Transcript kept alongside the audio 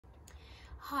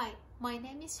Hi, my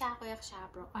name is Shaqaiq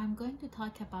Shabro. I'm going to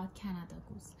talk about Canada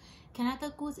Goose.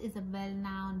 Canada Goose is a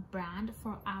well-known brand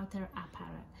for outer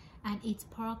apparel and its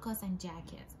parkas and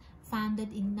jackets. Founded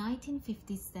in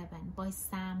 1957 by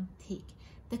Sam Tick,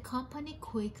 the company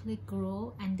quickly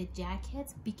grew and the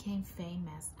jackets became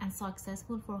famous and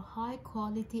successful for high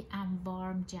quality and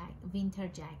warm winter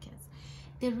jackets.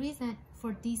 The reason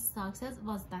for this success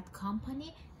was that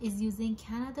company is using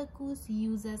Canada Goose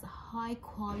uses high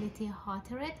quality hot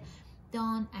thread,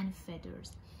 down and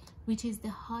feathers, which is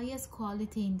the highest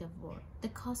quality in the world. The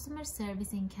customer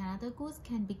service in Canada Goose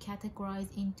can be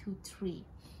categorized into three: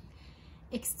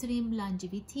 extreme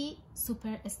longevity,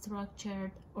 super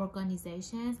structured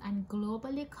organizations, and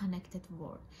globally connected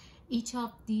world. Each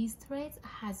of these traits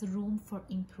has room for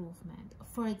improvement.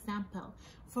 For example,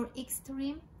 for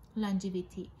extreme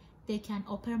longevity, they can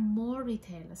open more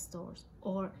retail stores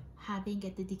or having a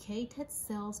dedicated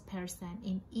salesperson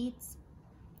in each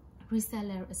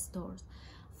reseller stores.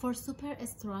 For super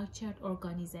structured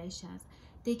organizations,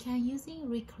 they can using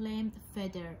reclaimed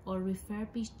feather or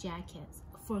refurbished jackets.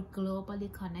 For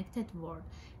globally connected world,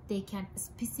 they can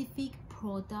specific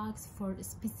products for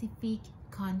specific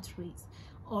countries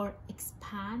or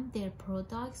expand their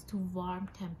products to warm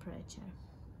temperature.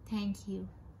 Thank you.